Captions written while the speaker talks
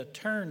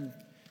Turn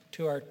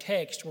to our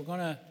text. We're going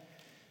to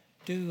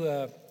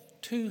do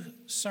two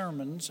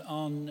sermons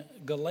on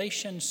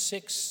Galatians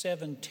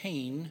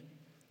 6:17.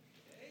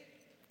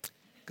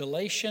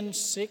 Galatians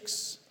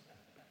 6.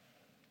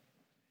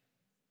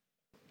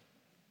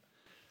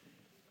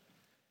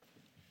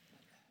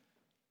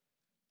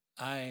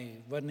 I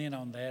wasn't in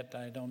on that.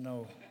 I don't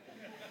know.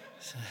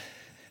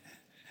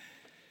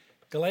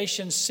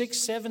 Galatians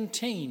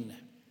 6:17.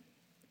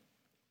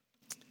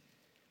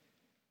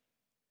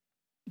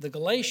 The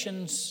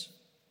Galatians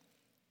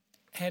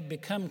had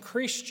become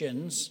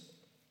Christians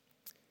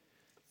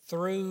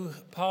through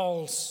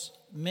Paul's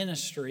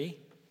ministry,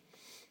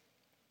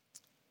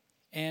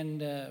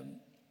 and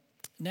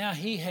now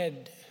he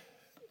had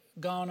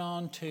gone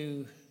on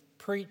to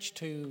preach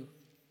to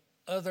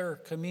other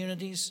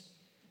communities,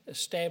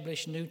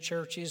 establish new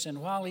churches, and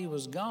while he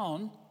was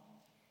gone,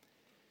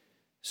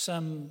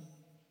 some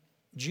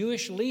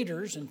Jewish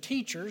leaders and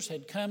teachers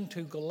had come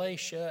to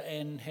Galatia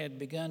and had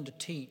begun to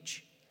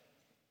teach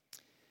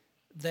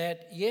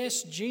that,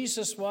 yes,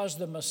 Jesus was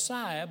the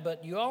Messiah,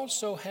 but you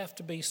also have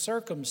to be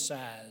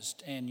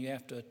circumcised and you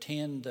have to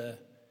attend the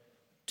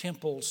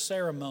temple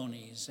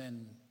ceremonies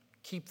and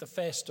keep the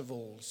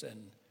festivals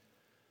and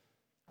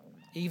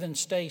even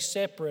stay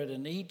separate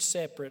and eat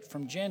separate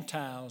from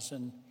Gentiles.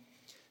 And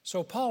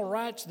so Paul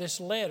writes this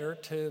letter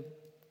to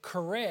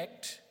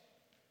correct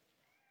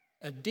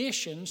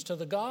additions to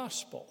the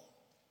gospel.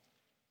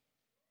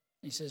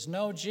 He says,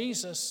 no,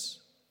 Jesus,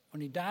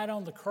 when he died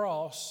on the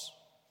cross,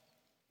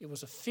 it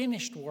was a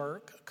finished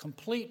work, a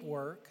complete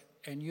work,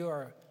 and you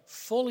are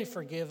fully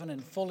forgiven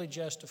and fully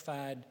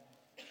justified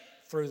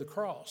through the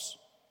cross.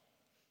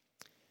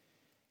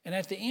 And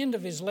at the end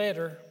of his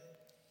letter,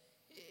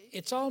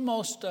 it's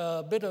almost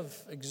a bit of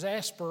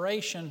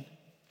exasperation,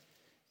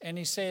 and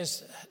he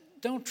says,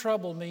 don't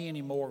trouble me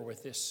anymore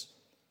with this.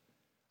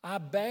 I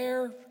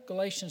bear,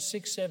 Galatians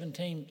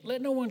 6:17,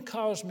 let no one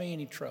cause me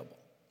any trouble.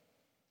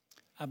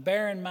 I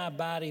bear in my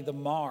body the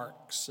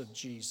marks of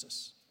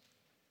Jesus.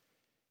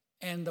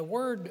 And the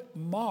word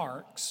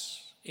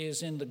marks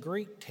is in the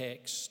Greek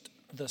text,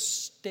 the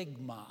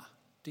stigma.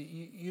 Do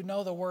you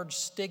know the word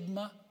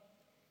stigma?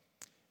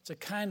 It's a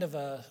kind of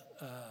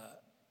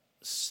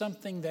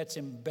something that's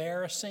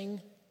embarrassing.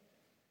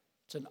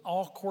 It's an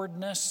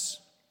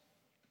awkwardness.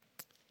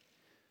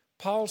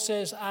 Paul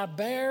says, I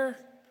bear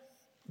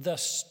the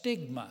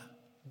stigma.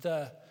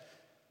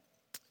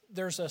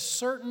 There's a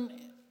certain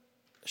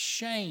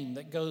shame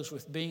that goes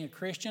with being a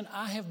Christian.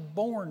 I have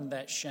borne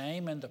that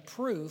shame, and the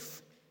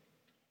proof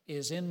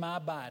is in my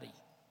body.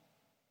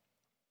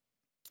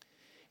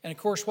 And of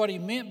course, what he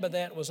meant by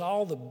that was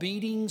all the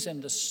beatings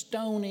and the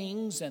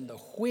stonings and the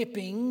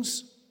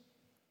whippings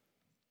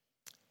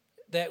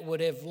that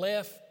would have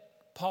left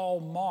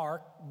Paul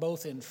marked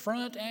both in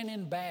front and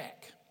in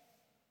back,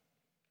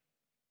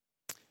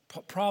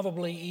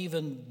 probably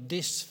even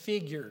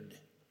disfigured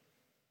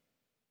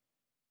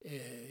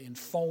in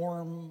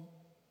form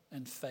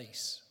and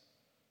face.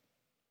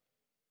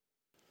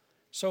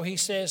 So he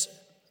says,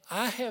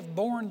 I have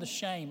borne the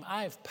shame.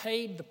 I have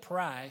paid the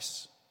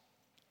price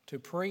to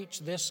preach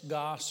this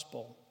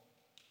gospel.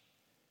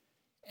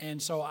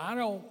 And so I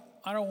don't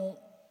want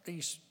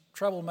these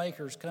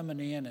troublemakers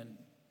coming in and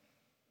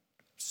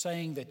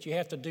saying that you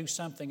have to do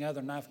something other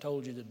than I've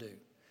told you to do.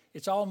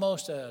 It's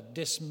almost a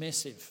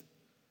dismissive.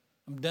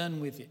 I'm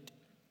done with it.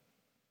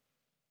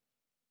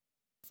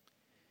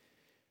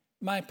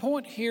 My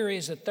point here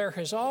is that there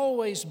has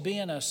always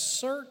been a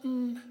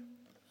certain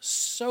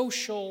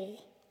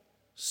social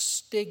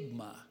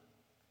stigma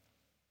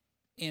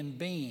in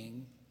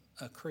being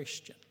a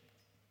Christian.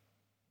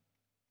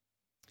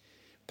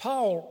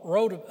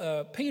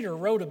 Peter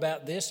wrote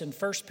about this in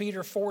 1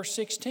 Peter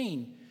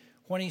 4:16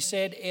 when he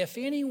said, if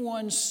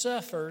anyone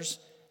suffers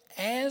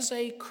as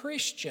a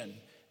Christian,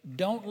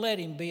 don't let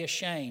him be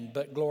ashamed,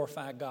 but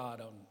glorify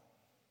God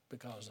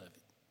because of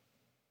it.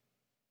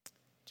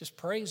 Just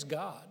praise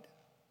God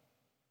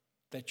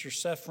that you're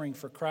suffering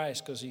for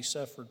Christ because he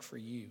suffered for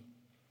you.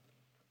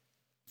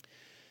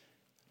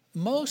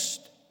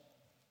 Most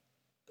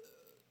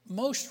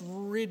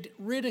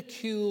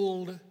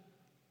ridiculed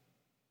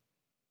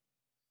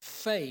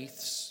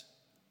faiths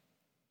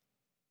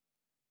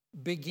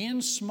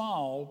begin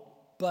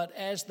small, but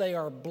as they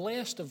are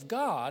blessed of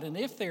God, and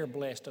if they're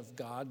blessed of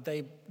God,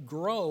 they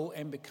grow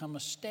and become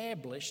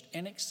established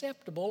and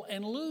acceptable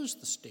and lose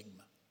the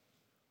stigma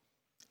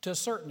to a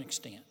certain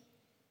extent.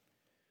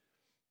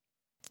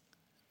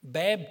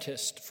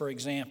 Baptists, for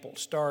example,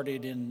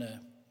 started in the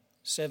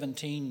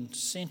 17th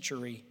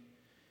century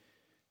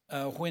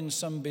when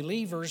some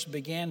believers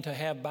began to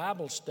have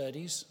Bible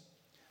studies.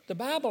 The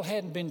Bible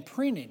hadn't been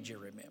printed, you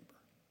remember.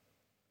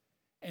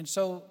 And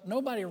so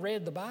nobody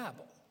read the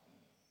Bible.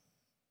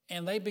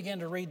 And they began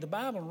to read the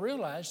Bible and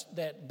realized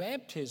that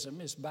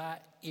baptism is by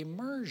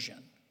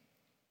immersion.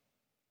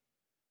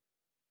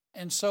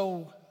 And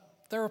so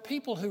there are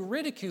people who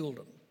ridiculed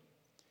them.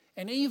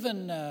 And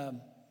even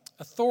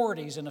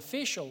authorities and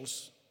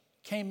officials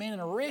came in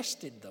and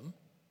arrested them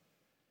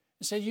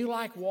He said, you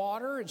like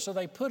water? And so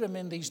they put them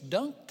in these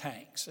dunk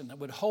tanks and it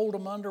would hold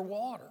them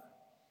underwater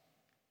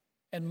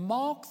and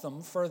mock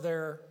them for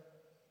their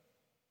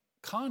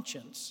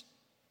conscience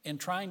in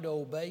trying to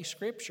obey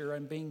Scripture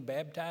and being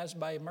baptized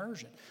by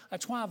immersion.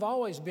 That's why I've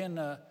always been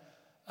a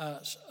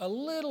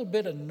little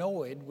bit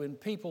annoyed when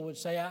people would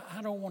say,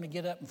 I don't want to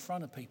get up in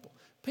front of people.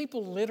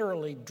 People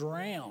literally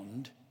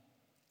drowned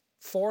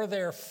for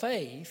their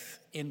faith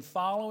in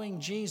following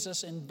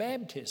Jesus in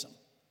baptism,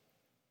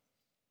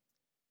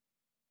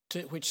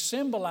 which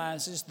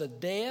symbolizes the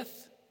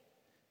death,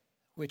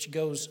 which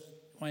goes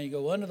when you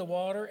go under the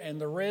water,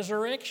 and the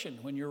resurrection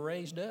when you're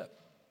raised up.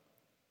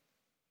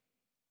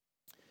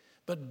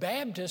 But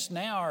Baptists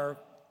now are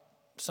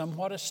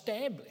somewhat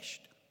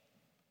established.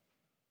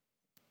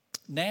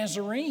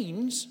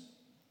 Nazarenes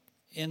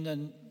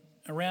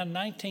around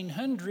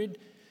 1900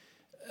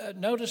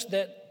 noticed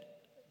that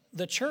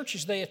the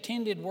churches they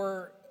attended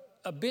were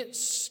a bit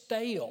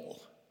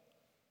stale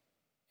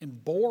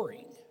and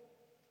boring.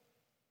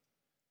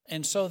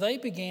 And so they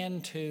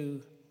began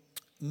to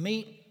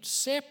meet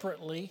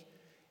separately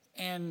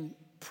and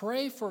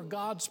pray for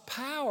God's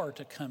power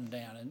to come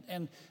down.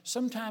 And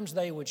sometimes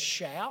they would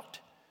shout.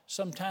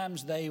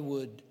 Sometimes they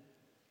would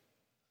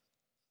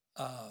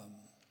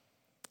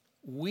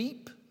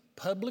weep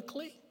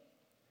publicly.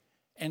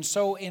 And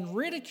so in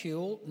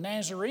ridicule,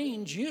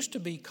 Nazarenes used to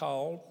be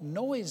called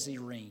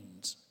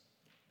Noiserenes.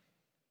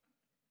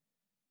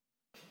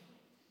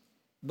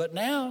 But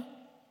now,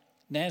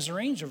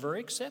 Nazarenes are very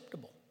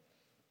acceptable.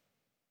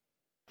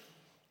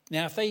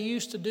 Now, if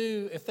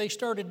they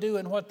started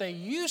doing what they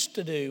used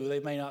to do, they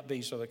may not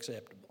be so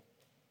acceptable.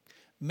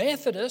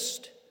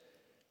 Methodist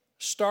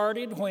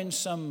started when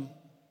some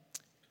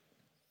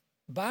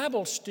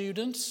Bible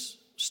students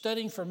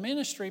studying for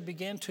ministry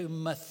began to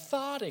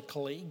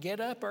methodically get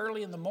up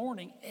early in the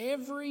morning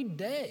every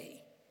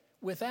day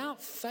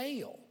without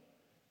fail,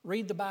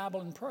 read the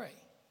Bible and pray.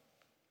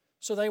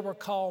 So they were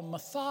called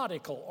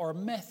methodical or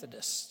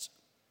Methodists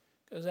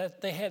because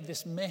they had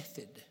this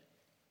method.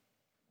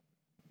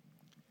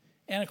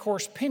 And of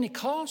course,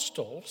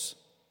 Pentecostals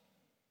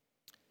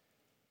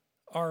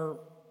are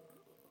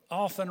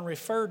often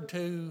referred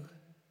to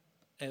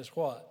as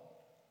what?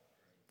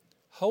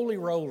 Holy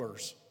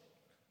rollers.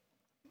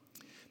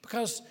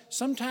 Because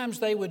sometimes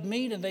they would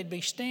meet and they'd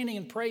be standing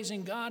and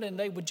praising God and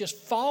they would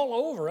just fall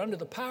over under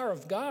the power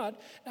of God.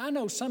 Now, I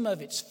know some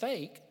of it's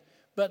fake,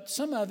 but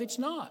some of it's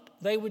not.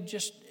 They would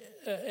just,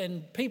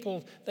 and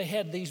people, they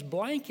had these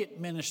blanket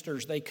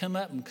ministers. They come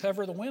up and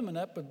cover the women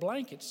up with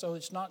blankets so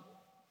it's not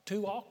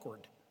too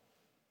awkward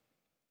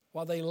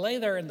while they lay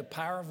there in the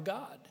power of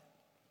God.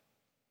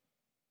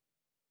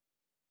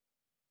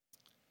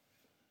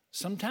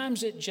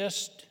 Sometimes it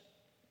just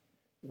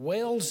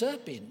wells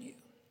up in you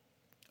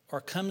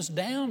or comes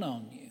down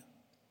on you.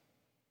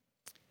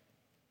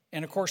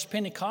 And of course,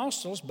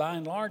 Pentecostals, by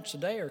and large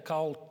today, are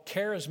called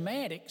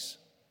charismatics,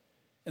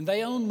 and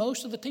they own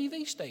most of the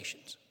TV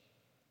stations.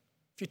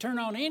 If you turn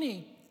on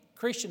any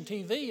Christian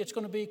TV, it's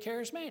going to be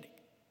charismatic.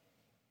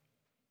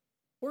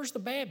 Where's the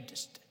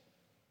Baptist?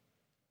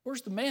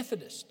 Where's the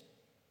Methodist?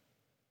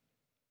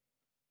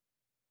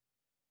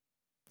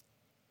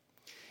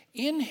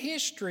 In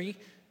history,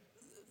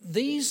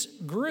 these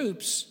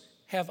groups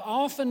have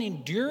often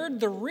endured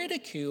the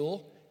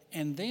ridicule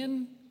and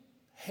then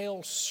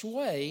held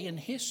sway in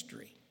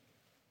history.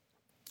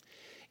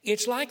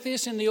 It's like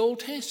this in the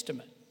Old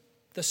Testament.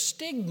 The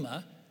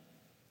stigma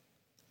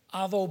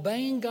of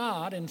obeying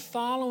God and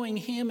following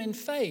Him in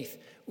faith.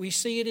 We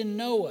see it in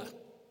Noah,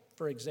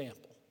 for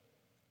example.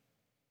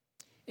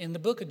 In the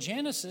book of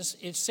Genesis,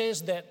 it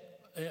says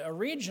that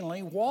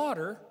originally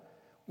water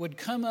would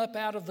come up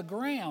out of the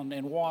ground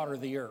and water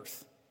the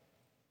earth.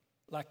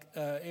 Like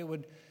it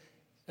would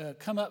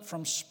come up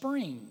from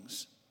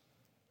springs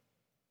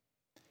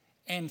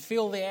and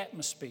fill the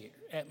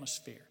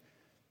atmosphere.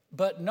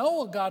 But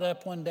Noah got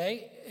up one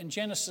day in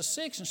Genesis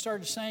 6 and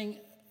started saying,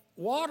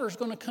 water's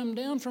going to come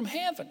down from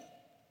heaven.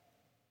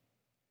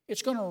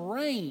 It's going to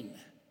rain.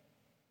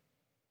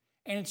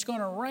 And it's going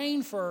to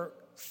rain for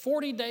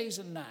 40 days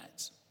and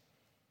nights.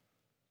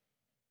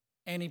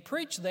 And he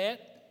preached that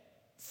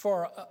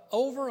for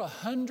over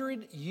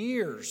 100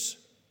 years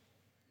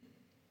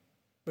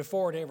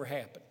before it ever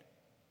happened.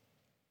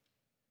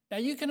 Now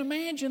you can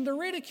imagine the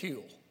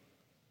ridicule,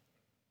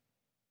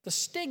 the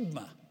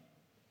stigma.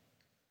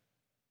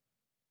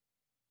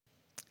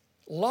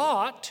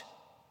 Lot,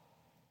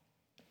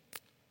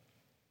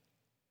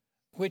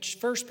 which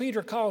 1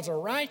 Peter calls a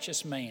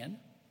righteous man,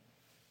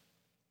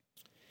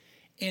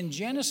 in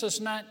Genesis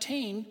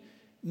 19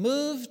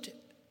 moved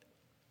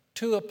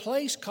to a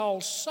place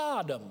called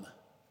Sodom.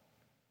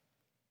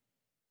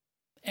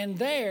 And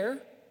there,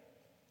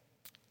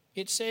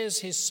 it says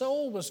his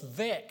soul was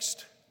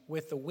vexed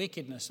with the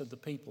wickedness of the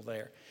people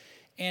there.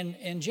 And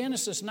in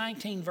Genesis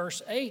 19,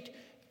 verse 8,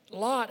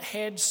 Lot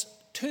had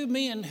two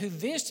men who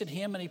visited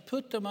him, and he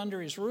put them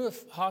under his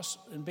roof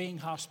and being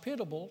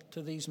hospitable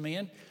to these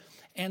men.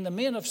 And the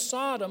men of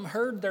Sodom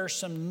heard there's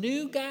some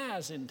new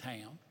guys in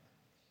town,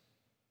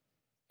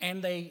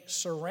 and they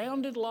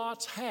surrounded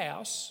Lot's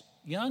house,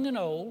 young and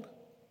old,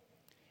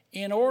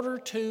 in order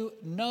to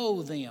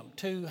know them,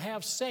 to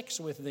have sex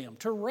with them,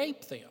 to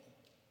rape them.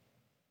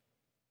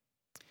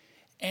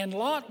 And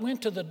Lot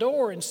went to the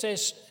door and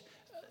says,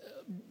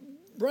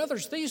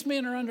 brothers, these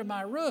men are under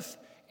my roof.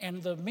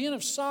 And the men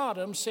of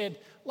Sodom said,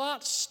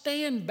 Lot,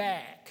 stand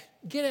back,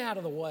 get out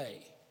of the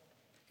way.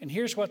 And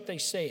here's what they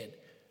said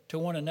to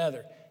one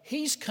another.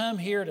 He's come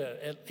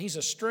here he's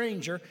a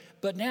stranger,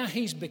 but now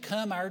he's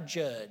become our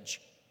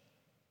judge.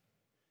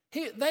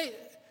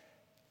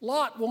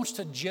 Lot wants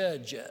to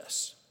judge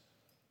us.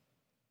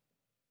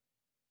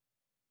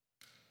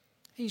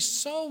 He's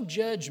so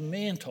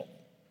judgmental.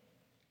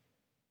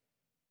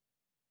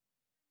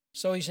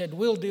 So he said,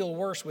 we'll deal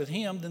worse with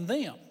him than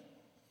them.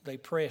 They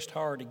pressed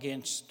hard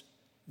against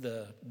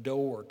the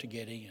door to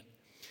get in.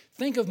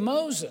 Think of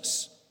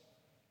Moses,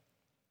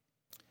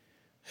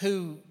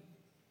 who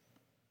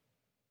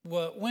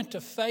went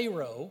to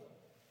Pharaoh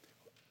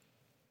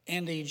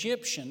and the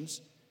Egyptians,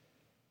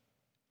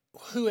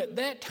 who at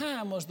that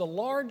time was the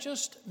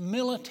largest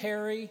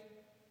military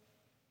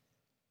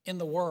in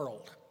the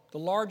world, the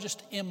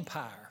largest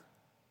empire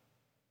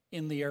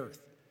in the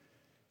earth,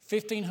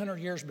 1,500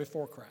 years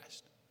before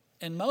Christ.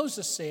 And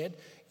Moses said,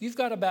 you've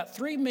got about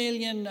 3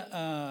 million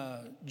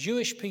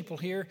Jewish people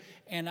here,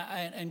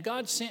 and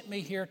God sent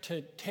me here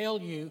to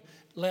tell you,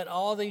 let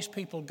all these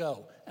people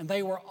go. And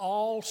they were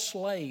all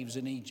slaves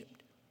in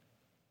Egypt.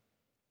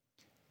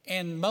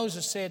 And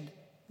Moses said,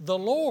 the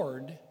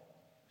Lord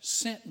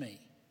sent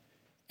me.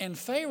 And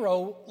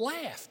Pharaoh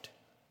laughed.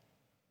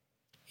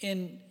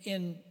 In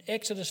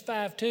Exodus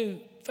 5:2,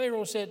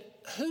 Pharaoh said,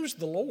 who's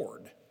the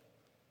Lord?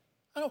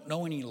 I don't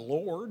know any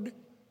Lord.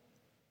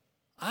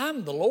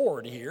 I'm the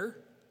Lord here.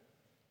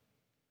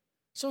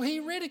 So he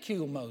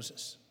ridiculed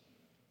Moses.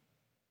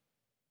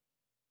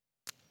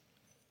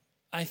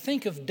 I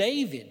think of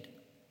David,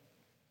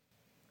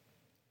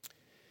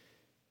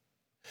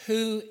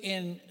 who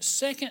in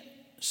 2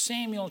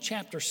 Samuel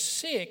chapter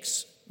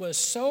 6 was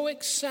so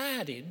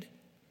excited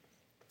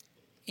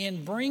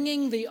in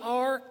bringing the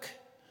ark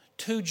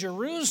to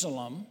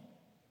Jerusalem.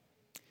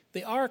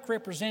 The ark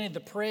represented the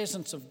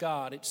presence of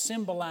God. It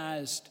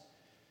symbolized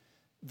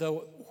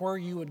where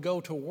you would go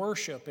to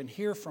worship and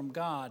hear from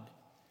God.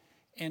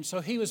 And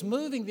so he was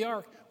moving the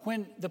ark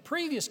when the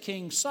previous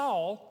king,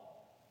 Saul,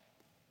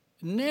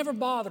 never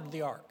bothered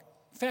the ark.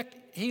 In fact,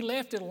 he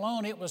left it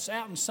alone. It was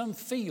out in some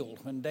field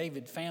when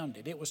David found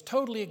it. It was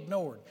totally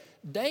ignored.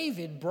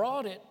 David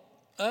brought it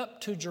up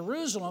to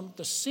Jerusalem,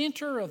 the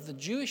center of the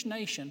Jewish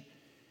nation,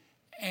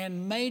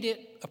 and made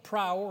it a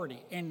priority.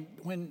 And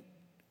when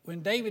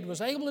David was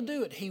able to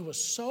do it, he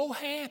was so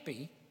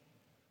happy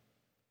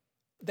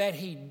that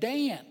he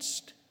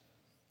danced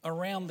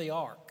around the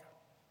ark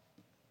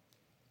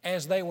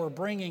as they were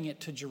bringing it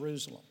to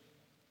Jerusalem.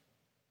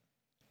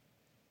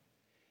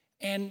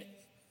 And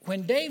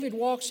when David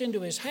walks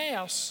into his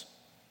house,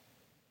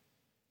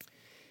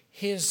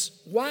 his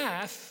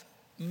wife,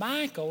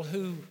 Michal,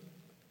 who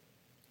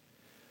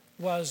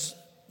was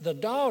the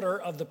daughter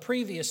of the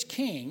previous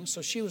king,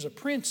 so she was a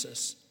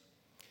princess,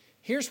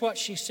 here's what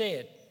she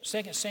said,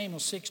 2 Samuel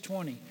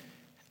 6:20.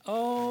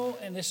 Oh,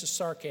 and this is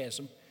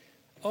sarcasm.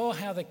 Oh,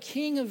 how the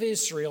king of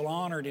Israel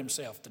honored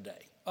himself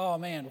today. Oh,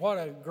 man, what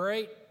a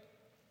great,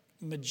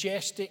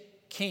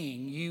 majestic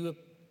king you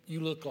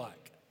look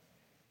like.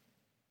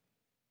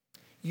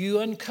 You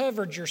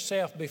uncovered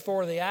yourself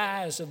before the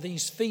eyes of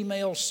these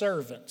female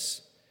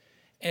servants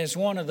as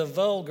one of the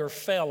vulgar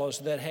fellows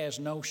that has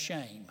no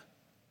shame.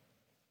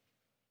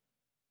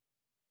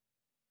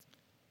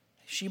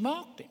 She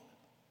mocked him.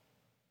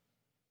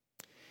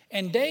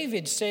 And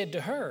David said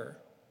to her,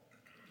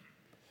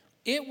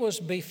 it was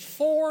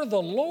before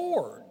the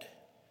Lord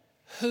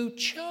who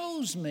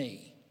chose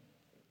me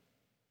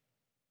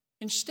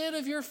instead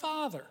of your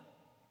father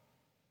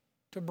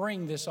to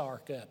bring this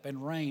ark up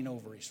and reign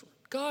over Israel.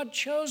 God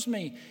chose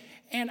me,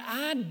 and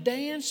I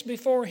danced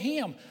before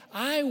him.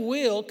 I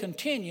will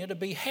continue to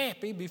be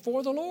happy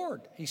before the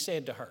Lord, he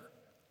said to her.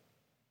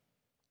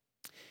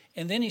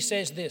 And then he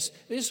says this.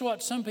 This is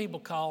what some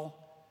people call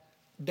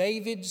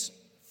David's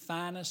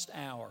finest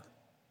hour.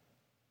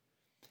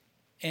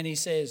 And he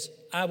says,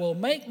 I will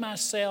make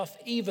myself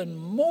even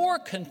more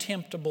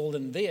contemptible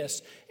than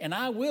this, and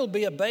I will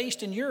be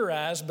abased in your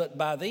eyes, but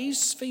by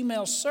these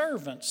female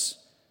servants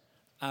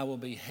I will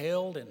be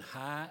held in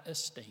high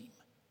esteem.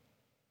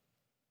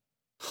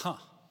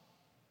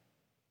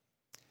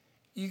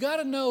 You got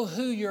to know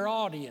who your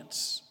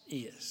audience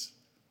is.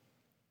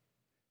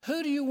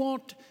 Who do you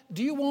want?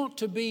 Do you want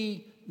to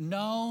be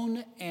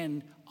known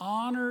and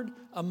honored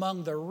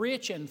among the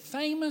rich and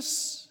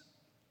famous?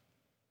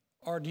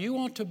 Or do you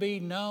want to be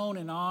known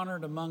and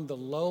honored among the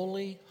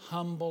lowly,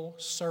 humble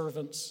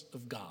servants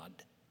of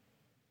God?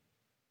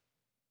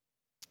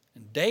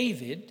 And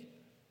David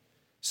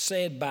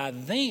said, by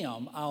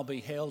them I'll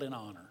be held in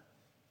honor.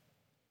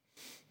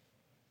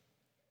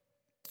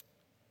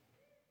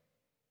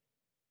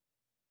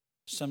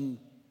 Some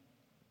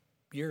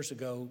years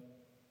ago,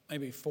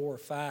 maybe 4 or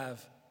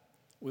 5,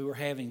 we were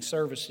having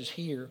services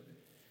here,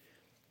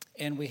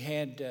 And we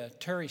had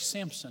Terry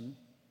Simpson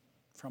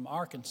from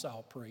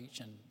Arkansas preach.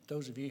 And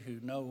those of you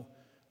who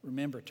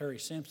remember Terry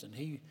Simpson,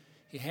 he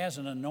has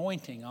an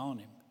anointing on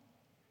him.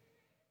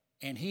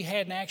 And he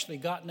hadn't actually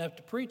gotten up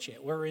to preach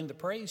yet. We were in the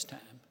praise time.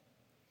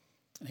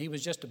 And he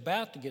was just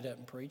about to get up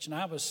and preach. And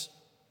I was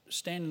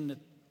standing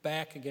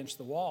back against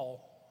the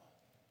wall.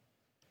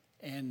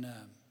 And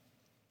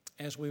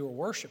as we were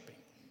worshiping,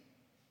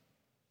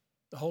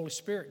 the Holy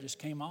Spirit just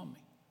came on me.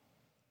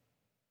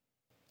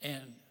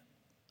 And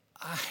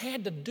I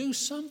had to do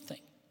something.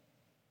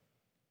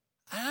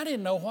 I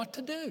didn't know what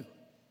to do.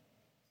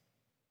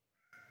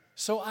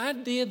 So I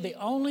did the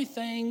only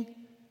thing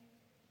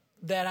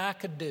that I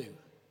could do.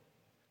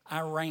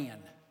 I ran.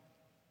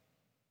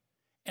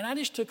 And I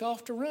just took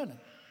off to running.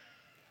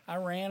 I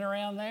ran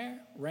around there,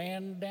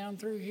 ran down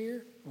through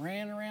here,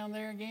 ran around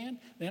there again,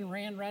 then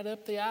ran right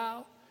up the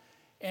aisle.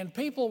 And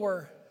people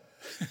were,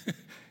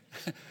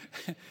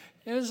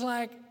 it was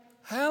like,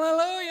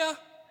 hallelujah.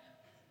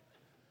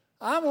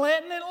 I'm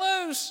letting it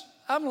loose.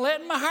 I'm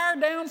letting my hair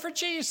down for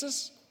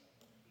Jesus.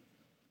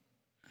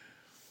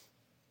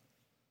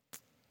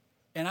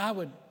 And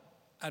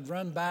I'd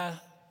run by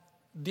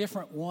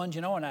different ones,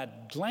 and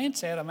I'd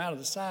glance at them out of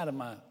the side of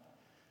my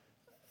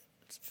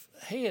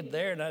head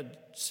there, and I'd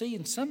see,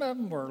 and some of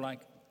them were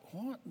like,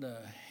 what the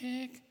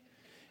heck?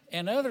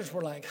 And others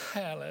were like,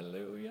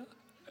 hallelujah.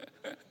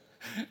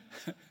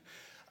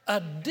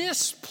 A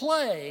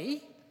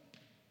display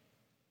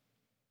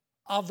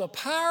of the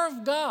power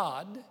of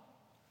God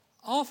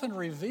often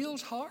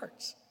reveals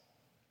hearts.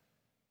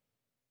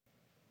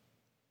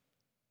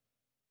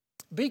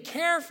 Be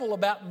careful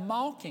about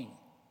mocking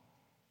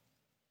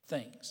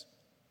things.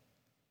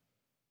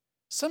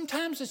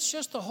 Sometimes it's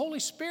just the Holy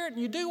Spirit,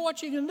 and you do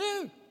what you can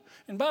do.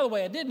 And by the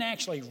way, I didn't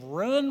actually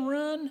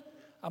run.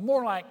 I'm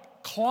more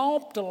like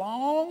clomped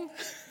along.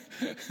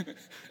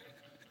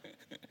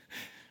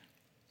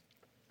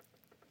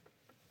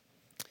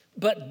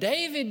 But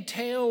David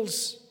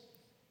tells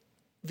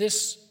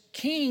this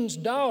king's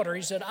daughter,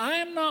 he said, I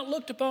am not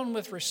looked upon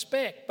with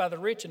respect by the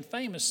rich and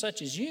famous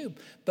such as you,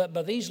 but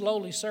by these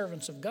lowly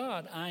servants of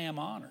God I am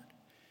honored.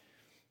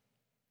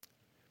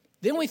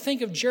 Then we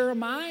think of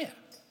Jeremiah.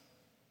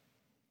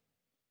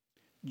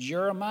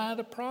 Jeremiah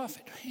the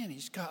prophet. Man,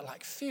 he's got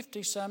like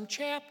 50-some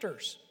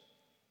chapters.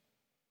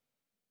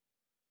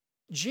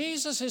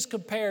 Jesus is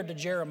compared to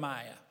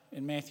Jeremiah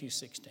in Matthew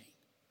 16.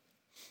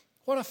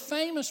 What a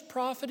famous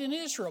prophet in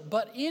Israel.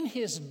 But in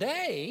his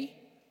day,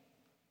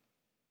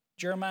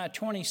 Jeremiah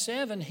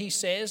 27, he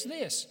says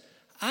this,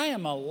 I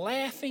am a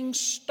laughing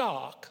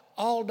stock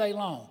all day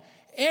long.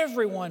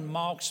 Everyone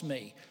mocks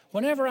me.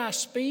 Whenever I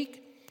speak,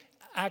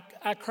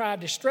 I cry,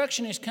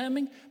 destruction is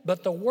coming,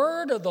 but the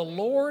word of the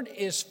Lord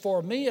is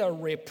for me a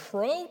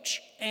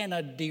reproach and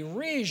a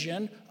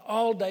derision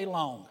all day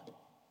long.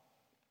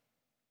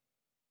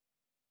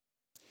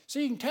 So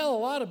you can tell a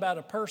lot about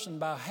a person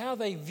by how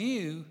they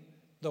view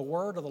the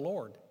word of the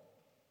Lord.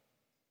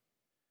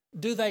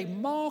 Do they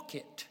mock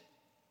it?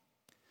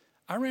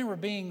 I remember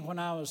when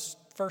I was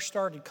first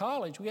started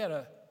college, we had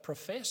a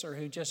professor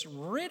who just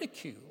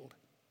ridiculed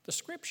the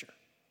Scripture.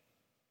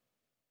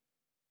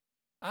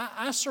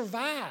 I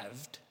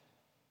survived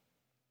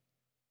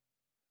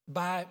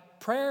by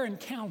prayer and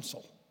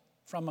counsel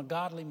from a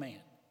godly man.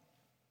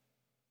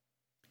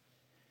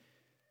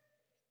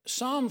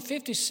 Psalm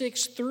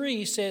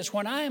 56:3 says,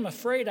 when I am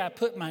afraid, I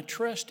put my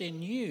trust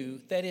in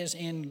you, that is,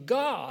 in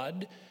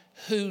God,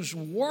 whose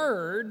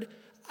word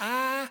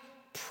I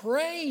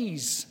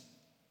praise.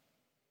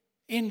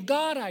 In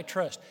God I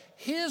trust.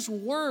 His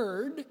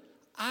word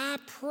I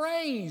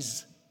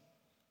praise.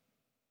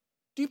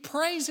 Do you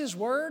praise His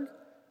word?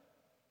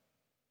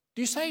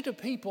 Do you say to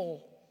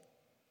people,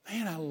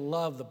 man, I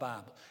love the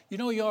Bible.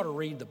 You ought to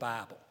read the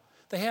Bible.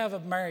 They have a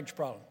marriage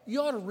problem.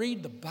 You ought to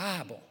read the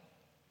Bible.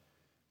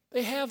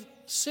 They have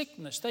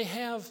sickness. They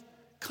have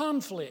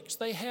conflicts.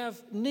 They have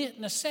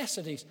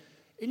necessities.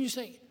 And you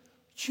say,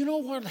 you know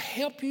what will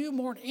help you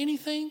more than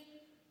anything?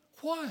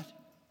 What?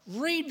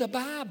 Read the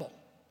Bible.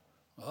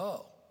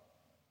 Oh.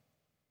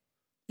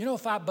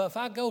 If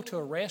I go to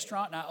a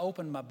restaurant and I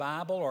open my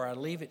Bible or I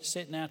leave it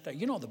sitting out there,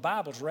 the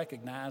Bible's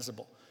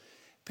recognizable.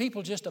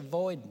 People just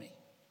avoid me.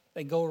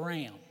 They go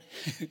around.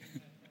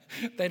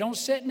 They don't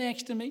sit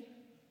next to me.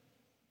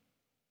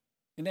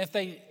 And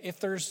if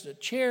there's a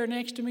chair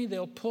next to me,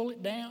 they'll pull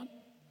it down.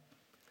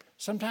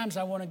 Sometimes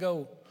I want to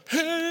go,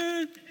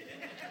 hey!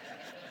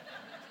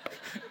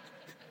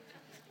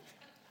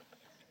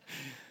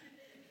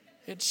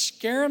 It's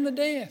scare them to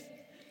death.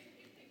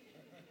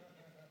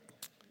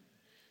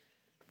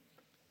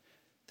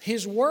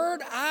 His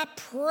word I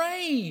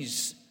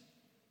praise.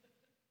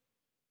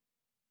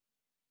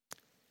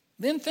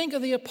 Then think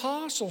of the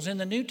apostles in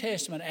the New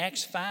Testament,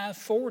 Acts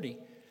 5:40.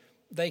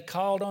 They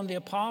called on the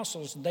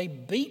apostles. They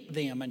beat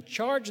them and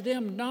charged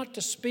them not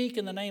to speak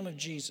in the name of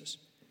Jesus.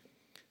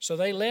 So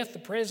they left the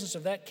presence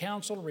of that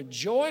council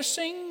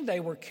rejoicing. They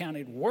were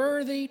counted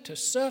worthy to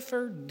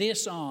suffer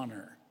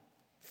dishonor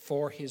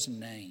for His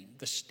name,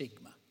 the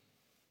stigma.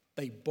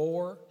 They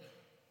bore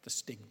the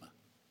stigma.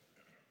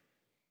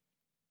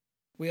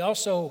 We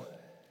also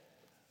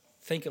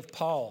think of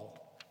Paul,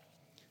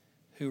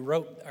 who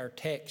wrote our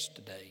text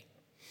today.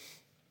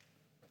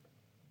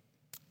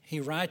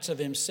 He writes of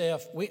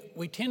himself,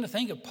 we tend to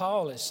think of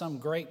Paul as some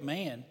great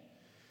man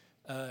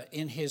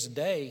in his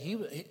day.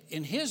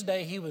 In his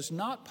day, he was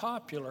not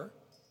popular.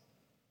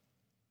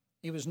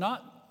 He was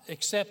not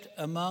except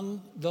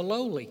among the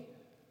lowly.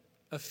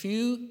 A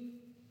few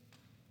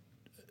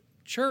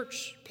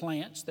church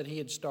plants that he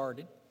had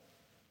started.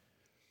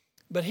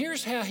 But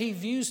here's how he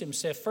views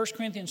himself. 1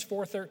 Corinthians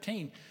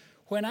 4:13.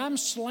 When I'm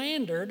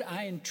slandered,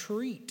 I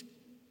entreat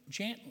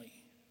gently.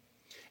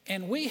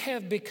 And we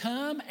have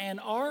become and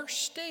are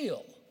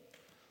still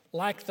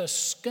like the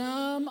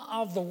scum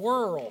of the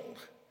world,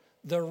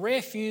 the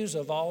refuse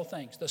of all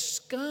things. The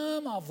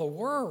scum of the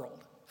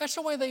world. That's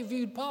the way they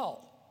viewed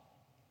Paul.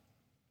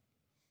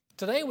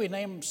 Today we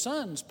name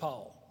sons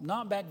Paul,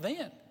 not back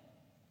then.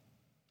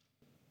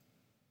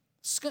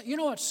 You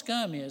know what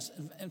scum is?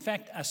 In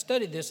fact, I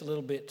studied this a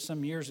little bit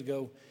some years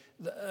ago.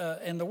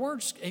 And the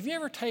word, have you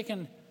ever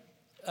taken,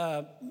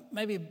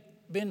 maybe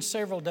been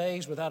several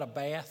days without a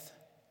bath?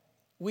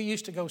 We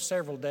used to go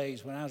several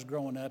days when I was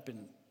growing up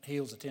in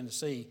Hills of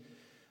Tennessee.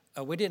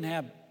 We didn't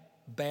have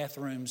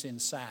bathrooms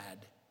inside.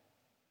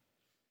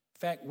 In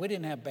fact, we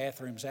didn't have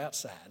bathrooms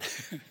outside.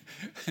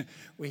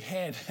 We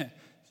had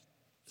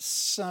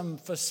some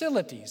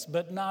facilities,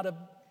 but not a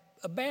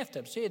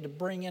bathtub. So you had to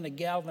bring in a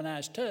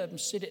galvanized tub and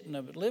sit it in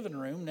the living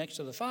room next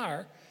to the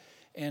fire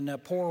and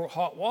pour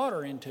hot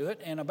water into it.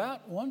 And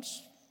about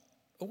once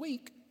a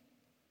week,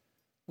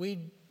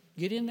 we'd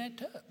get in that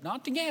tub.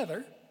 Not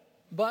together,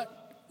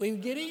 but we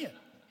would get in.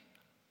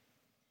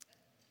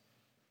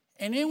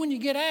 And then when you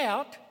get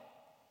out,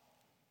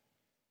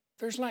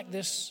 there's like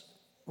this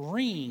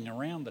ring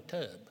around the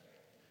tub.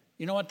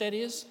 You know what that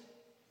is?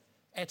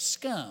 That's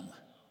scum.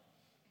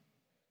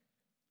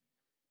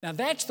 Now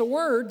that's the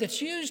word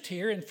that's used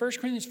here in 1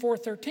 Corinthians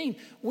 4:13.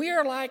 We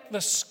are like the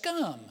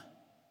scum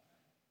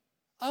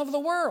of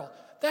the world.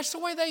 That's the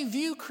way they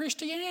view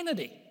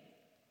Christianity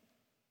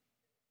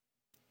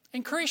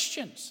and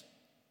Christians.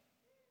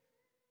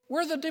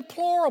 We're the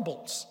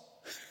deplorables,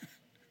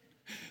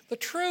 the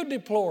true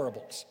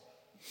deplorables.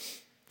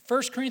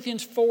 1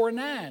 Corinthians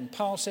 4:9,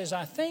 Paul says,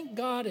 I think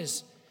God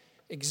has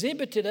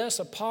exhibited us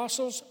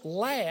apostles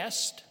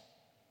last,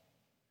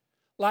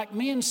 like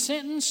men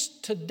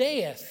sentenced to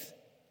death,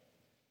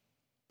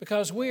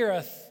 because we are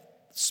a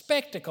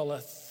spectacle, a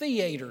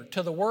theater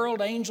to the world,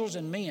 angels,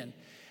 and men.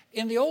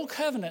 In the Old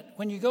Covenant,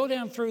 when you go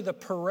down through the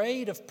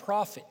parade of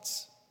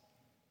prophets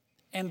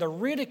and the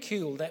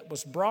ridicule that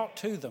was brought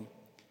to them,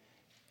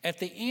 at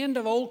the end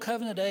of Old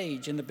Covenant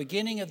age, in the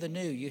beginning of the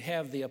New, you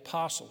have the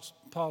apostles.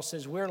 Paul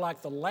says we're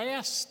like the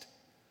last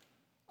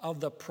of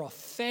the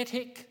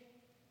prophetic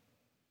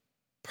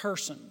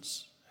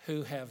persons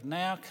who have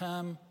now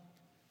come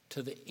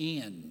to the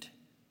end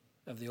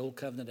of the Old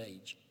Covenant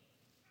age.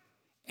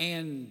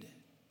 And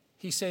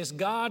he says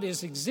God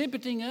is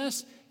exhibiting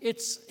us.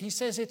 He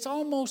says it's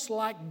almost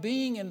like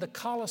being in the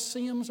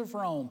Colosseums of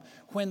Rome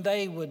when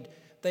they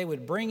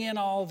would bring in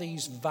all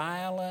these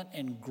violent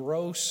and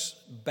gross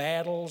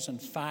battles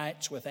and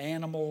fights with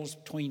animals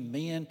between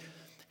men.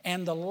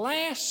 And the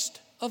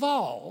last of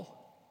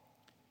all,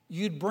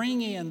 you'd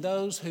bring in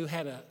those who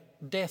had a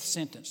death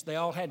sentence. They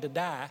all had to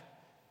die,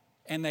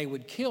 and they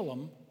would kill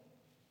them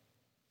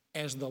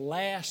as the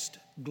last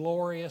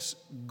glorious,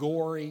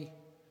 gory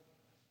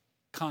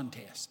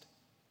contest.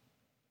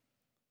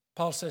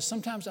 Paul says,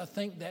 sometimes I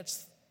think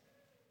that's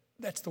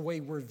the way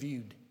we're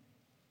viewed.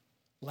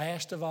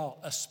 Last of all,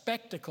 a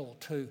spectacle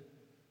to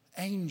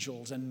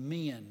angels and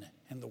men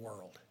in the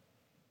world.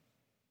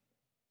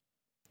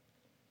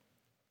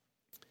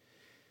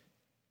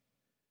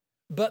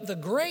 But the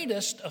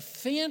greatest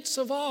offense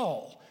of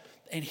all,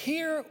 and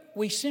here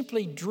we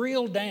simply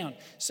drill down.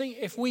 See,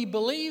 if we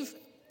believe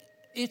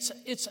it's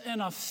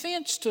an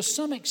offense to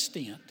some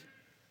extent,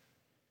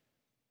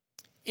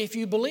 if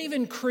you believe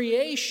in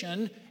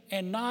creation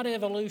and not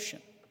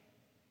evolution,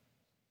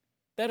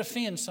 that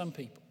offends some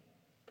people.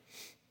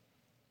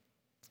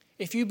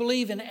 If you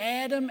believe in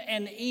Adam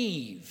and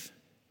Eve,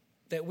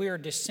 that we are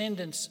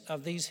descendants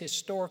of these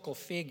historical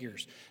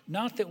figures,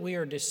 not that we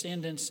are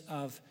descendants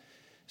of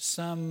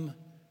some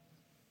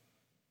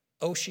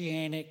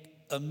oceanic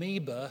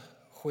amoeba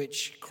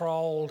which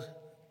crawled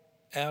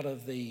out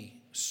of the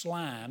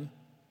slime.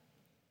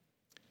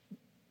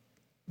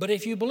 But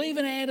if you believe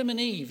in Adam and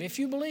Eve, if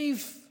you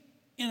believe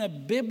in a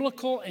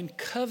biblical and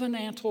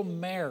covenantal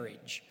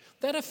marriage,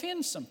 that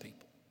offends some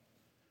people.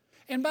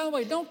 And by the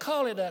way, don't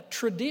call it a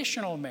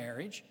traditional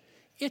marriage.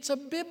 It's a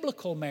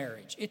biblical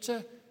marriage. It's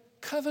a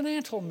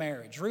covenantal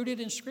marriage rooted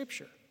in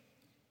Scripture.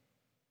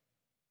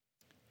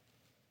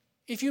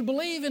 If you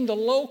believe in the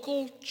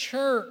local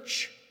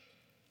church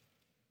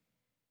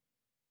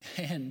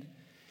and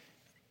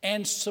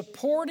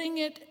supporting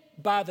it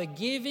by the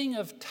giving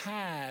of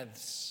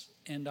tithes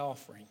and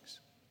offerings,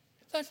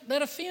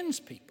 that offends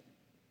people.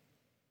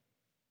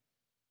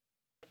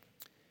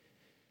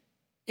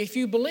 If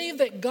you believe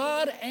that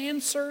God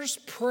answers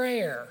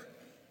prayer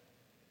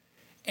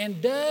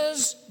and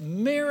does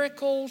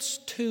miracles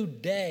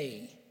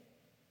today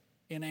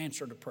in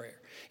answer to prayer.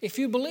 If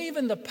you believe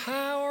in the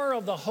power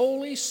of the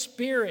Holy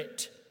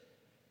Spirit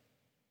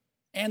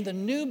and the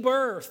new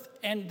birth,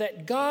 and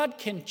that God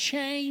can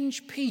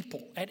change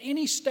people at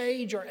any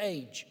stage or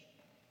age,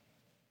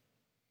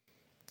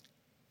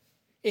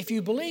 if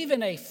you believe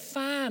in a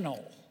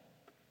final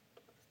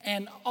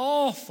and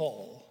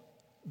awful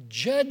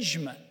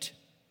judgment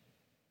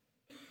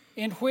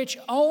in which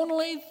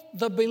only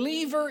the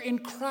believer in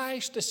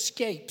Christ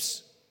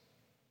escapes,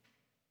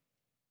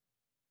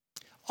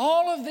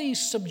 all of these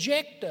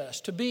subject us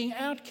to being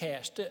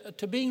outcast,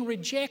 to being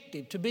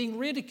rejected, to being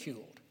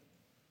ridiculed.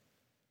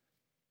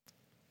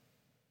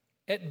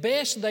 At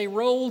best, they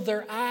roll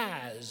their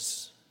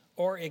eyes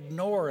or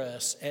ignore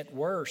us. At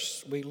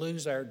worst, we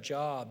lose our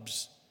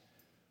jobs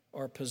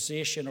or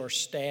position or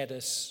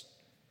status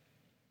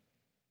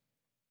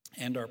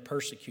and are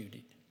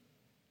persecuted.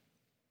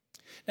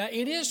 Now,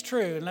 it is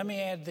true, and let me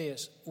add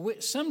this.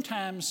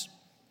 Sometimes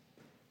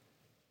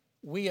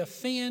we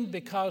offend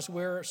because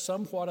we're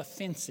somewhat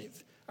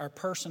offensive. Our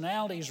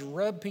personalities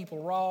rub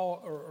people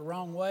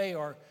wrong way,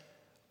 or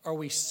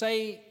we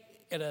say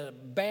at a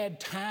bad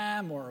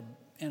time or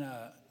in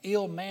an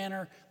ill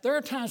manner. There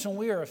are times when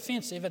we are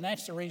offensive, and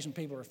that's the reason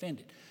people are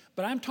offended.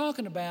 But I'm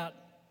talking about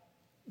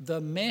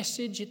the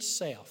message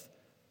itself,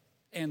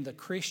 and the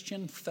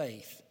Christian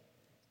faith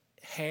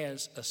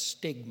has a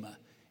stigma.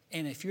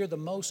 And if you're the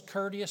most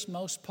courteous,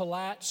 most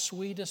polite,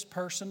 sweetest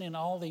person in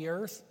all the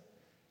earth,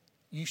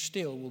 you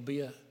still will be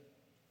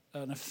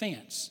an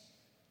offense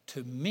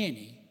to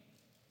many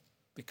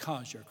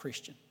because you're a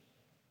Christian.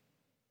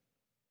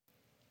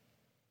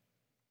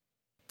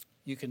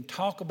 You can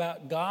talk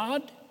about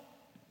God,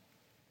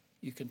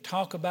 you can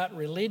talk about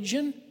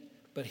religion,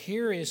 but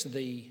here is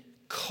the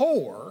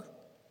core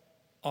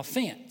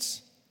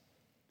offense.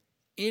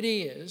 It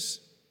is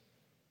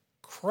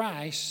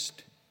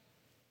Christ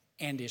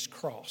and His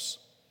cross.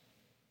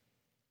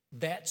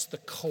 That's the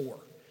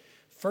core.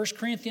 1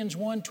 Corinthians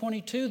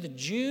 1:22, the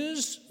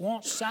Jews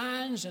want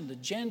signs and the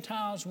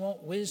Gentiles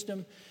want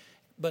wisdom,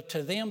 but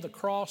to them the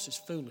cross is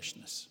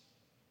foolishness.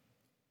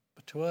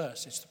 But to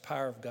us, it's the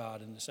power of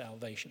God and the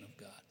salvation of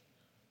God.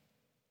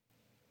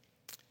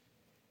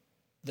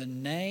 The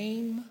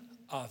name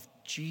of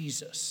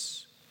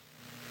Jesus,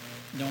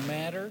 no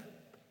matter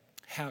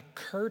how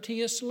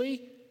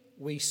courteously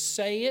we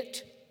say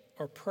it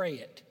or pray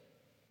it,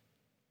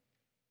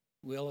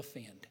 will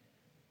offend.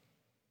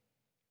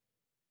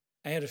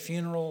 I had a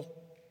funeral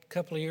a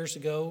couple of years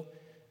ago.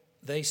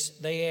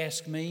 They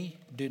asked me,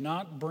 do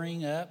not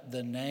bring up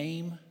the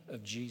name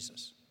of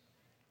Jesus.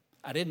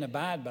 I didn't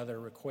abide by their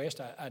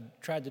request. I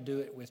tried to do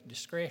it with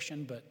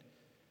discretion,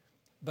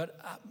 but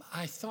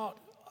I thought,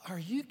 are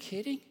you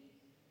kidding?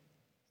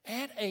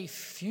 At a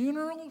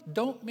funeral,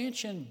 don't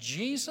mention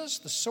Jesus,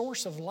 the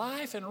source of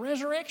life and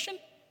resurrection?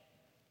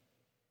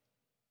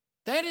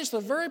 That is the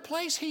very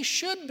place He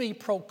should be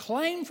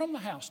proclaimed from the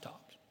housetops.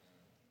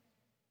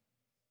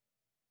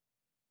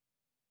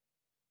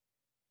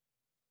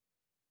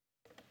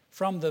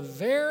 From the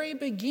very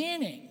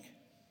beginning,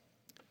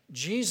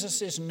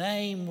 Jesus'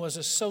 name was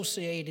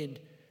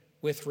associated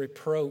with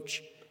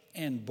reproach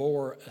and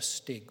bore a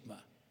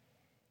stigma.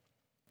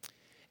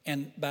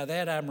 And by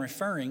that I'm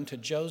referring to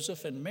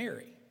Joseph and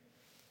Mary.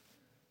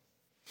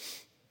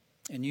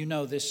 And you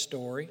know this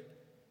story.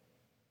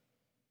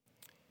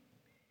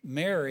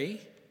 Mary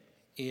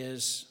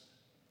is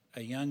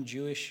a young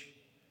Jewish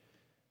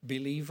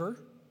believer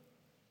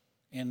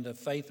in the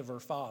faith of her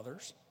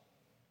fathers.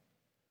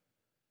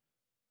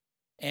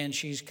 And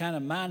she's kind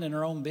of minding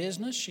her own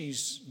business.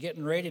 She's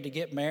getting ready to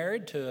get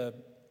married to a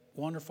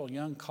wonderful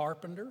young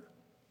carpenter,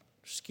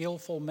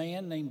 skillful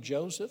man named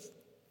Joseph,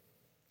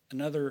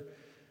 another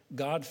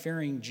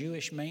God-fearing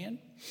Jewish man.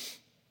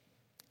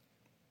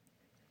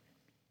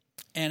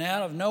 And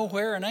out of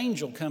nowhere, an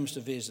angel comes to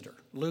visit her,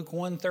 Luke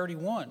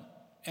 1:31,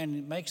 and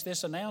it makes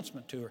this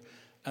announcement to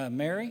her.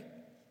 Mary,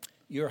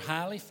 you're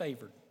highly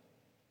favored.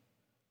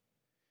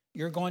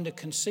 You're going to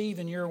conceive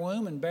in your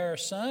womb and bear a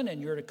son, and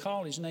you're to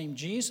call his name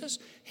Jesus.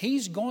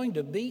 He's going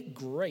to be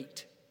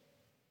great.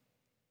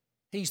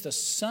 He's the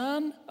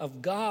Son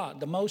of God,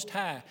 the Most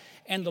High,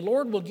 and the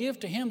Lord will give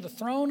to him the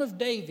throne of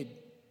David,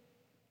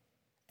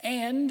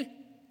 and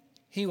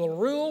he will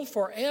rule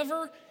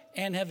forever,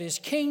 and of his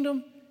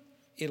kingdom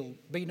it'll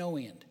be no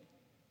end.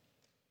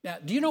 Now,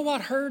 do you know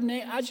what her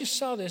name? I just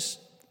saw this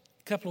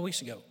a couple of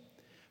weeks ago.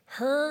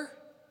 Her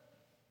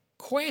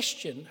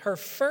question, her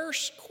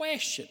first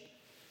question,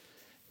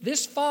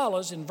 this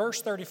follows in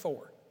verse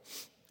 34.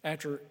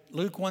 After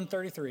Luke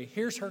 1:33,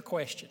 here's her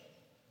question.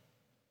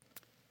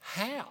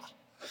 How?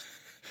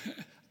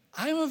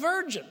 I'm a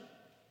virgin.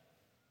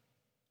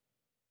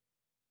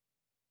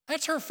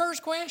 That's her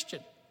first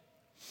question.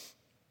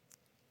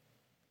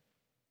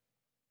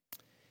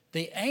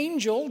 The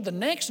angel, the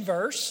next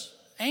verse,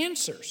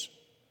 answers.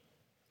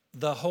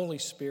 The Holy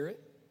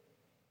Spirit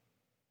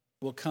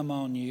will come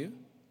on you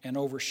and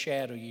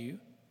overshadow you.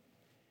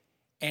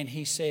 And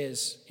he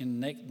says in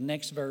the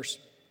next verse,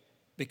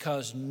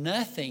 because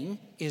nothing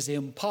is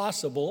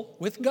impossible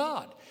with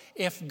God.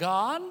 If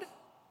God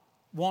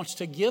wants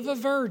to give a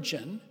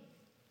virgin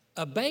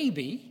a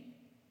baby,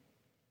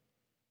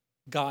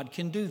 God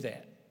can do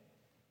that.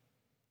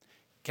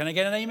 Can I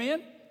get an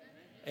amen?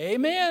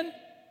 Amen.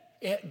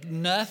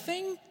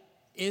 Nothing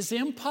is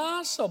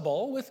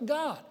impossible with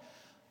God.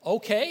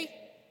 Okay.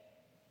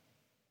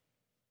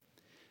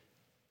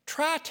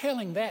 Try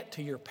telling that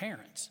to your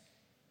parents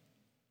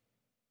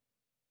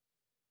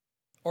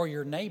or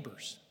your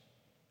neighbors.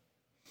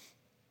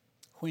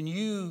 When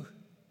you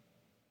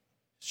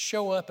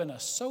show up in a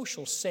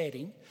social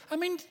setting, I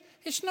mean,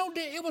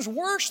 it was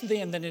worse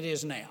then than it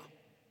is now.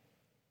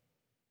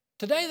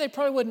 Today they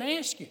probably wouldn't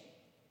ask you.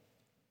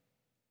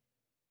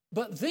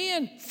 But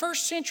then,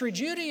 first century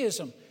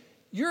Judaism,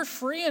 your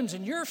friends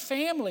and your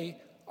family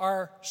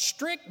are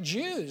strict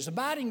Jews,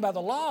 abiding by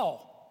the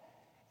law.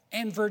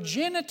 And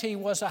virginity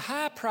was a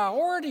high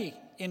priority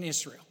in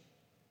Israel.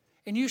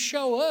 And you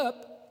show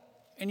up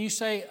and you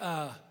say,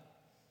 I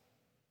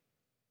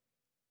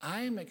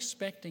am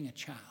expecting a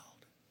child.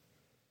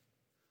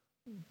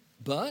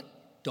 But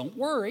don't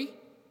worry,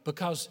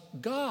 because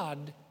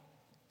God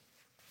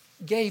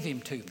gave him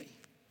to me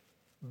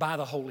by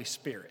the Holy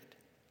Spirit.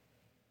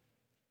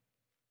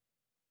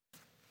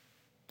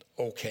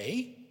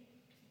 Okay.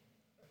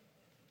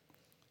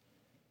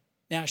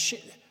 Now,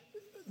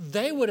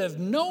 they would have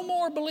no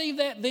more believed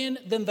that then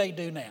than they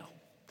do now,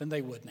 than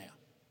they would now.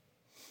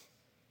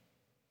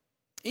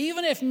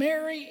 Even if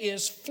Mary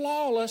is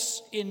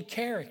flawless in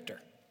character.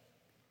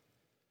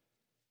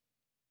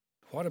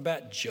 What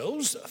about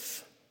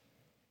Joseph?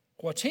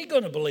 What's he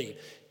going to believe?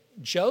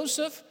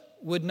 Joseph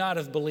would not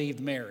have believed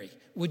Mary.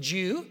 Would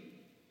you?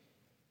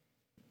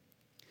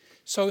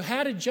 So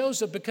how did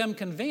Joseph become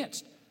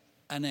convinced?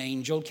 An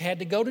angel had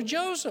to go to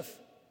Joseph.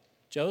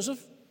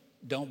 Joseph,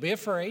 don't be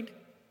afraid.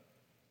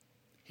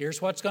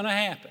 Here's what's going to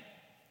happen.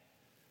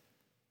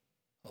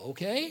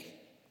 Okay.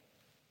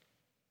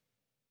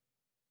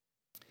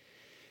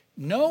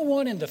 No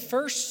one in the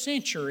first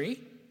century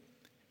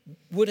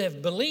would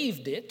have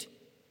believed it,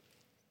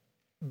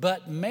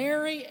 but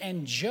Mary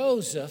and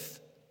Joseph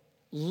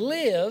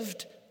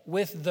lived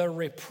with the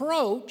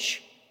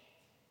reproach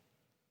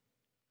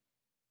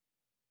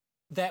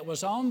that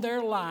was on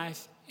their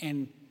life,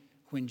 and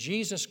when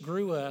Jesus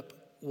grew up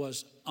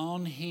was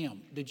on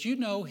him. Did you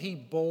know he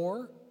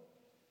bore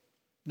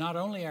not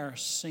only our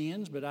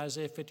sins, but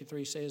Isaiah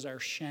 53 says our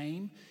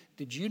shame?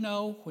 Did you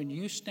know when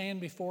you stand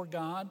before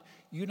God,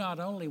 you not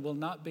only will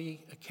not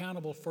be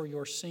accountable for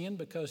your sin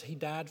because he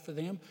died for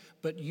them,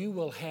 but you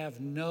will have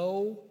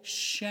no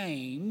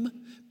shame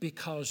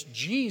because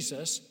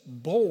Jesus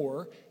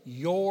bore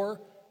your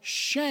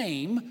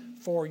shame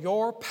for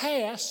your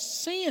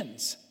past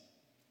sins.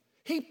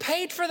 He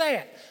paid for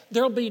that.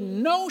 There'll be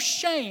no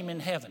shame in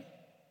heaven.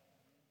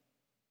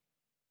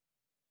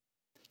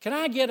 Can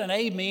I get an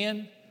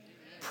amen?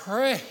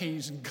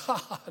 Praise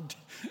God.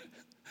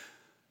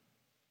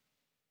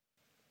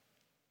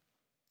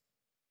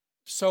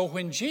 So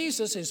when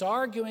Jesus is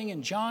arguing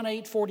in John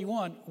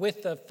 8:41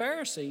 with the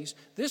Pharisees,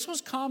 this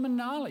was common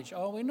knowledge.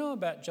 Oh, we know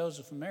about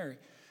Joseph and Mary.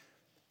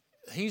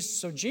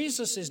 So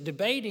Jesus is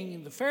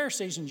debating the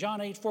Pharisees in John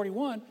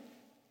 8:41,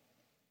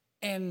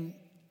 and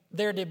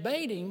they're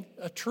debating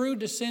a true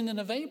descendant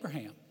of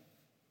Abraham.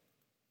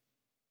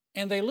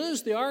 And they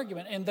lose the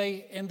argument, and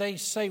they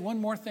say one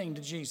more thing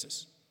to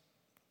Jesus.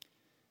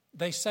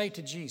 They say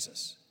to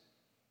Jesus,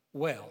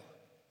 well,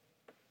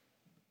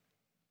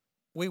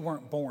 we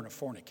weren't born of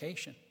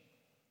fornication.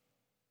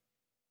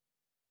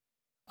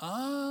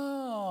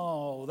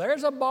 Oh,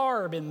 there's a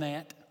barb in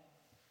that.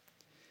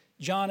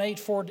 John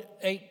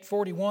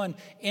 8:41,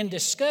 in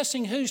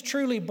discussing who's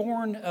truly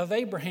born of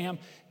Abraham,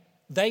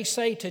 they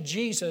say to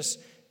Jesus,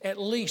 at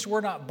least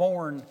we're not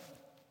born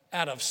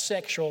out of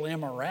sexual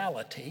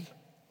immorality.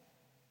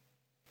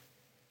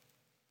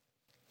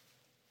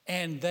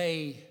 And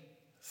they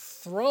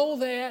throw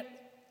that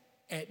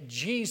at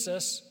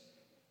Jesus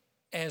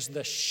as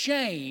the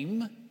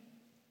shame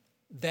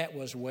that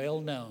was well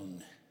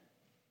known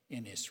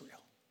in Israel.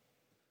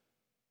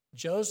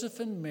 Joseph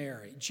and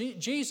Mary.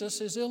 Jesus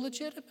is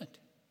illegitimate.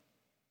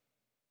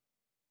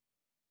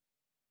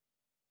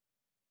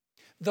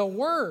 The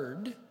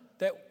word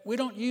that we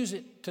don't use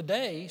it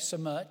today so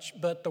much,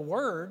 but the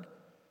word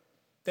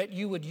that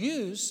you would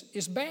use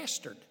is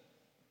bastard.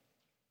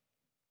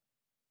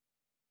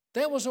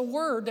 That was a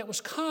word that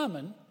was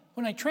common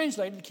when they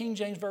translated the King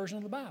James Version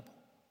of the Bible.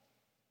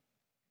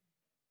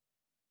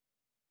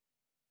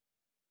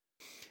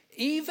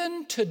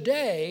 Even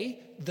today,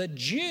 the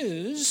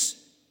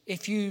Jews,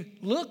 if you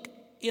look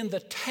in the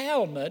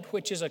Talmud,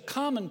 which is a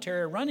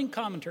commentary, a running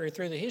commentary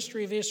through the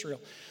history of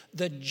Israel,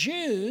 the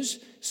Jews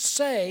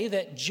say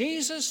that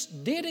Jesus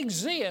did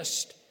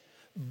exist,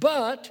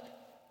 but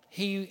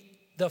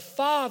the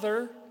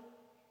father